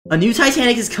A new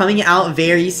Titanic is coming out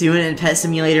very soon in Pet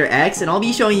Simulator X, and I'll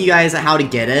be showing you guys how to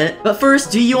get it. But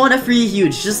first, do you want a free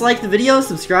huge? Just like the video,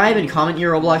 subscribe, and comment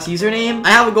your Roblox username. I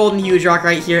have a golden huge rock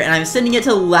right here, and I'm sending it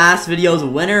to last video's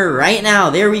winner right now.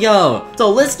 There we go. So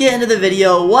let's get into the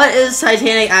video. What is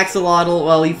Titanic Axolotl?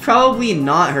 Well, you've probably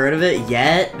not heard of it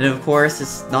yet, and of course,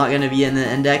 it's not going to be in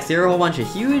the index. There are a whole bunch of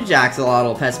huge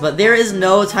axolotl pets, but there is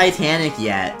no Titanic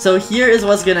yet. So here is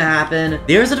what's going to happen.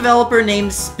 There's a developer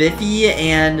named Spiffy,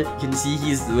 and you can see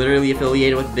he's literally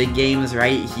affiliated with big games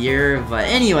right here. But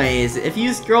anyways, if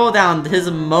you scroll down to his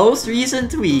most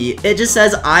recent tweet, it just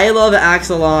says, "I love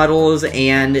axolotls,"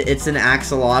 and it's an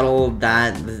axolotl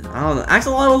that, I don't know,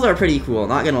 axolotls are pretty cool,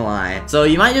 not gonna lie. So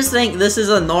you might just think this is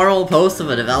a normal post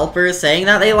of a developer saying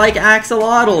that they like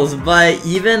axolotls, but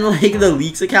even like the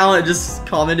leaks account just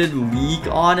commented leak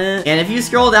on it. And if you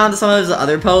scroll down to some of his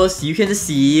other posts, you can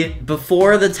see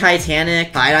before the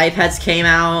Titanic tie-dye pets came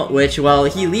out, which, well,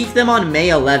 he leaked them on May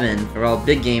 11th, well,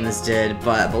 big games did,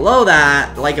 but below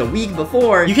that, like a week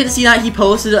before, you can see that he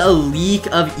posted a leak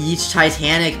of each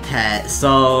Titanic pet.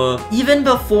 So even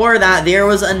before that, there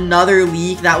was another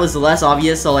leak that was less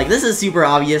obvious. So like, this is super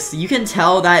obvious. You can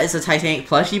tell that it's a Titanic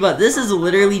plushie, but this is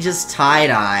literally just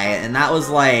tie-dye, and that was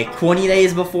like 20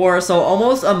 days before. So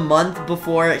almost a month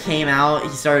before it came out, he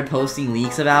started posting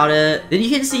leaks about it. Then you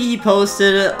can see he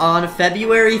posted on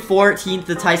February 14th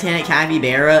the Titanic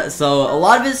capybara. So a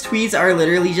lot of his tweets are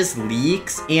literally just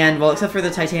leaks, and well, except for the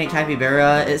Titanic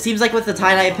capybara, it seems like with the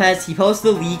tie-dye pets, he posts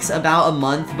the leaks about a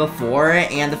month before,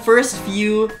 and the first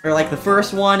few, or like the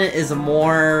first one, is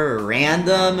more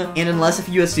random, and unless if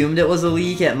you assumed it was a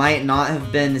leak, it might not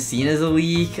have been seen as a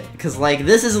leak, because like,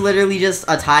 this is literally just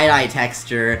a tie-dye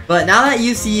texture. But now that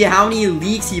you see how many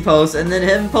leaks he posts, and then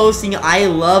him posting, "I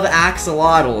love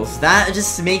axolotls," that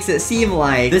just makes it seem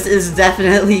like this is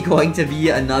definitely going to be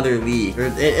another leak, or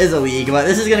it is a leak, but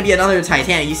this is going to be another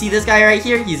Titanic. You see this guy right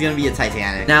here? He's going to be a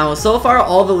Titanic. Now, so far,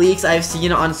 all the leaks I've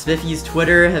seen on Spiffy's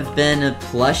Twitter have been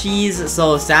plushies,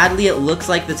 so sadly, it looks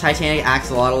like the Titanic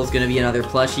Axolotl is going to be another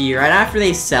plushie right after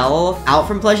they sell out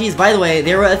from plushies. By the way,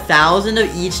 there were 1,000 of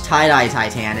each tie-dye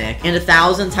Titanic, and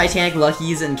 1,000 Titanic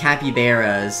Luckies and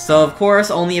Capybaras. So, of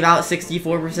course, only about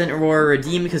 64% were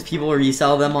redeemed because people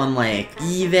resell them on, like,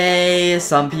 eBay.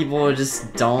 Some people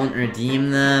just don't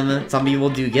redeem them. Some people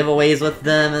do giveaways with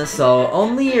them, so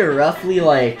only roughly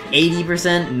like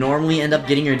 80% normally end up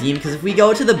getting redeemed, because if we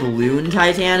go to the balloon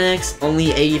Titanics,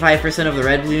 only 85% of the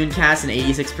red balloon cats and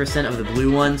 86% of the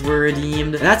blue ones were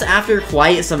redeemed, and that's after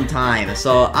quite some time.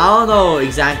 So I don't know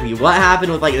exactly what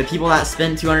happened with like the people that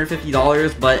spent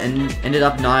 $250 but ended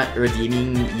up not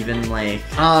redeeming even, like,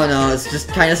 I don't know, it's just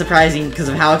kind of surprising because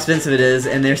of how expensive it is,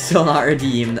 and they're still not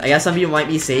redeemed. I guess some people might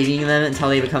be saving them until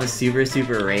they become super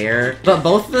rare, but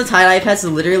both of the tie-dye pets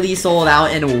literally sold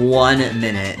out in 1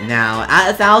 minute. Now, at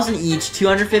 1,000 each,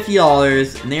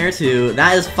 $250, and there too,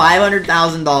 that is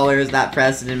 $500,000 that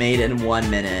Preston made in 1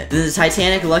 minute. This is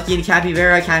Titanic, Lucky, and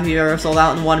Capybara. Capybara sold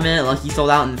out in 1 minute, Lucky sold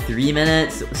out in 3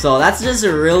 minutes, so that's just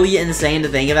really insane to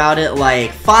think about it.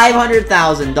 Like,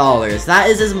 $500,000, that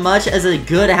is as much as a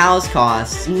good house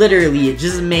costs, literally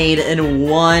just made in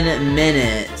 1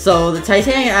 minute. So the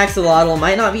Titanic Axolotl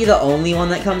might not be the only one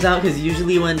that comes out, because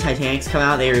usually when Titanics come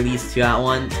out, they release 2 at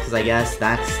once, because I guess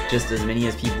that's just as many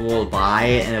as people will buy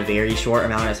in a very short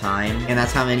amount of time, and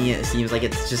that's how many it seems like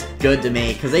it's just good to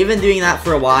make, because they've been doing that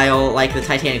for a while. Like the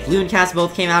Titanic Balloon Cats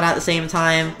both came out at the same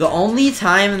time. The only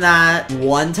time that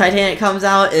one Titanic comes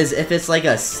out is if it's like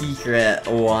a secret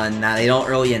one that they don't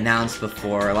really announce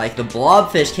before. Like the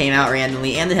Blobfish came out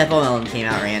randomly, and the Hippo Melon came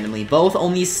out randomly. Both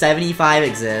only 75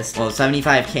 exist. Well,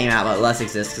 75 came out, but less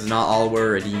exist, because not all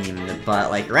were redeemed.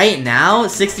 But like right now,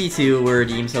 62 were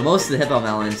redeemed, so most of the Hippo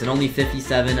Melons, and only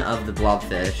 57 of the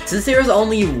Blobfish. Since there was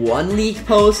only one leak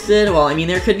posted, well, I mean,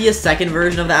 there could be a second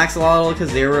version of the Axolotl,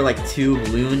 because there were like 2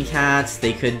 balloon cats.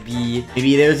 They could be,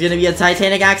 maybe there's gonna be a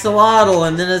Titanic Axolotl,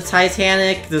 and then a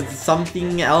Titanic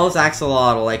something else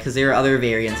Axolotl, like, because there are other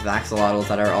variants of Axolotls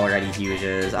that are already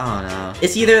huges. I don't know.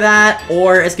 It's either that,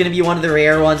 or it's gonna be one of the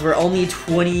rare ones where only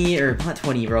 20, or not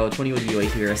 20, bro, 20 would be way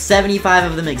too rare. 75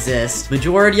 of them exist.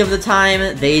 Majority of the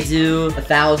time, they do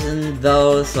 1,000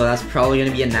 though, so that's probably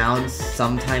gonna be announced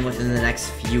sometime within the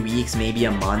next few weeks, maybe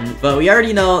a month. But we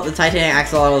already know the Titanic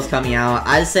Axolotl is coming out.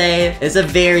 I'd say it's a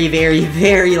very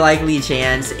likely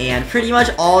chance, and pretty much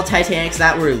all Titanics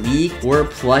that were leaked were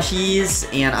plushies,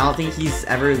 and I don't think he's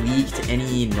ever leaked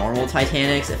any normal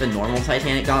Titanics. If a normal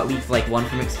Titanic got leaked, like one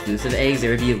from exclusive eggs,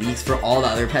 there would be leaks for all the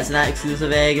other pets in that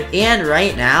exclusive egg. And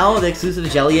right now, the exclusive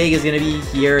jelly egg is gonna be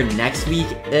here next week.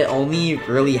 It only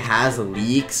really has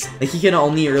leaks. Like, you can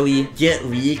only really get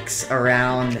leaks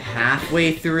around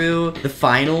halfway through through the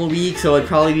final week, so it'd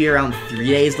probably be around 3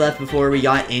 days left before we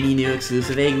got any new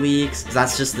exclusive egg leaks.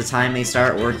 That's just the time they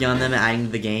start working on them, adding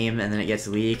to the game, and then it gets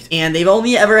leaked. And they've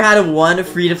only ever had one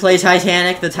free-to-play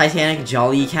Titanic, the Titanic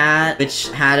Jolly Cat, which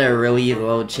had a really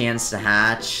low chance to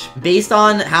hatch. Based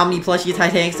on how many plushie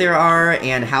Titanics there are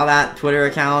and how that Twitter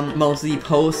account mostly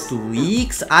posts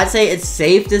leaks, I'd say it's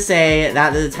safe to say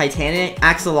that the Titanic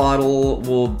Axolotl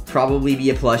will probably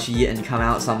be a plushie and come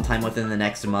out sometime within the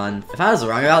next month. If I was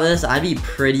wrong about this, I'd be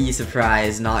pretty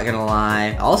surprised, not gonna lie.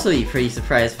 I'd also be pretty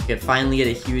surprised if I could finally get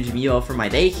a huge meal for my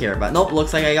daycare, but nope,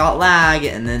 looks like I got lag,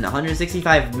 and then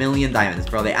 165 million diamonds.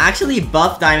 Bro, they actually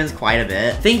buffed diamonds quite a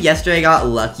bit. I think yesterday I got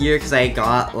luckier because I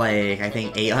got, like, I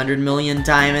think 800 million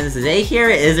diamonds. The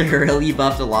daycare is really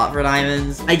buffed a lot for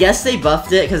diamonds. I guess they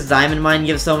buffed it because Diamond Mine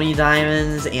gives so many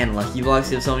diamonds, and Lucky Blocks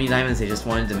give so many diamonds, they just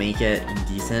wanted to make it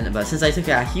decent. But since I took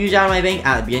a huge out of my bank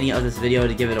at the beginning of this video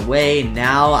to give it away,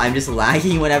 now I'm just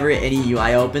lagging whenever any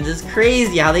UI opens. It's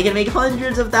crazy how they can make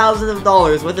hundreds of thousands of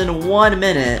dollars within 1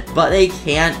 minute, but they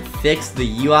can't fix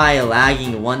the UI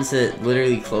lagging once it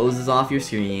literally closes off your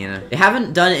screen. They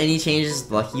haven't done any changes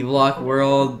to Lucky Block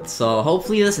World, so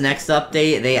hopefully this next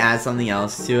update they add something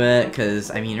else to it, because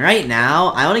I mean right now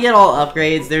I want to get all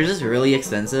upgrades. They're just really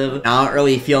expensive. I don't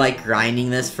really feel like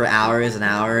grinding this for hours and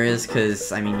hours,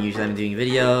 because I mean usually I'm doing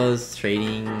videos,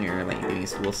 trading, or like doing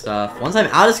school stuff. Once I'm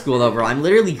out of school though, bro, I'm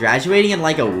literally graduating in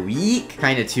like a week,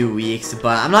 kind of 2 weeks,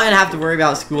 but I'm not gonna have to worry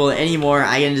about school anymore.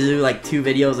 I can do like 2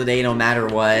 videos a day no matter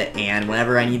what, and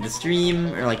whenever I need to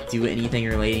stream or like do anything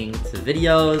relating to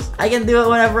videos, I can do it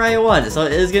whenever I want. So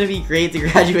it is gonna be great to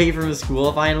graduate from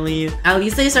school finally. At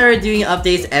least they started doing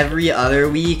updates every other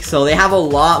week, so they have a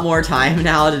lot more time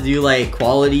now to do like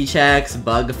quality checks,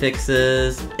 bug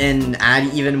fixes, and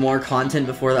add even more content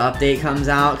before the update comes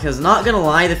out. Because not gonna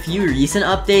lie, the few recent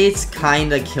updates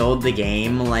kinda killed the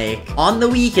game. Like on the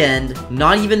weekend,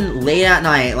 not even late at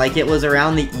night, like it was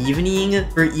around the evening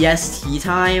for EST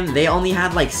time, they only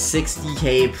had like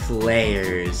 60k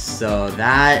players, so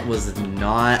that was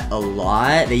not a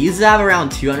lot. They used to have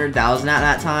around 200,000 at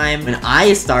that time when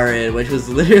I started, which was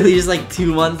literally just like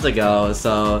 2 months ago.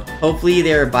 So hopefully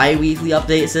their bi-weekly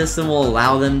update system will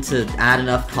allow them to add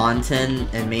enough content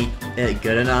and make it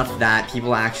good enough that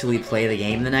people actually play the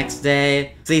game the next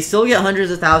day. So they still get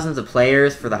hundreds of thousands of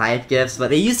players for the hype gifts, but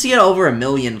they used to get over 1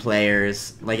 million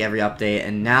players like every update,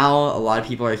 and now a lot of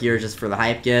people are here just for the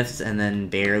hype gifts and then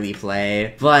barely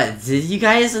play. But did you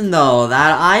guys know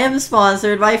that I am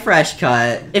sponsored by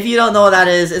FreshCut? If you don't know what that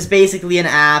is, it's basically an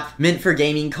app meant for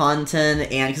gaming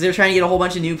content, and because they're trying to get a whole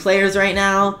bunch of new players right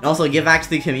now, and also give back to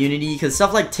the community, because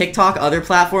stuff like TikTok, other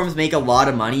platforms make a lot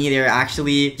of money. They're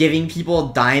actually giving people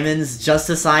diamonds just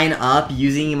to sign up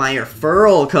using my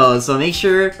referral code, so make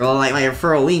sure, well, like my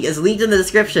referral link is linked in the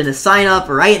description to sign up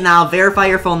right now. Verify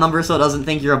your phone number so it doesn't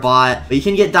think you're a bot, but you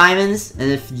can get diamonds,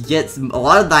 and if you get a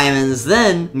lot of diamonds,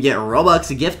 then you can get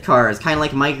Robux gift cards, kind of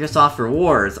like Microsoft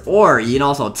Rewards, or you can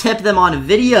also tip them on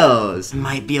videos.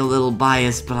 Might be a little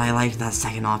biased, but I like that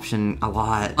second option a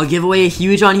lot. I'll give away a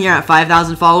huge on here at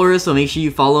 5,000 followers, so make sure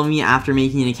you follow me after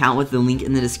making an account with the link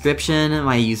in the description.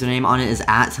 My username on it is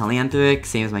 @Telanthric,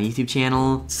 same as my YouTube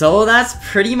channel. So that's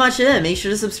pretty much it. Make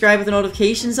sure to subscribe with the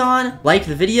notifications on, like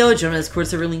the video, join my Discord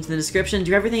server linked in the description,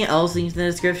 do everything else linked in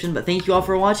the description. But thank you all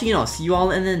for watching, and I'll see you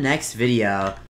all in the next video.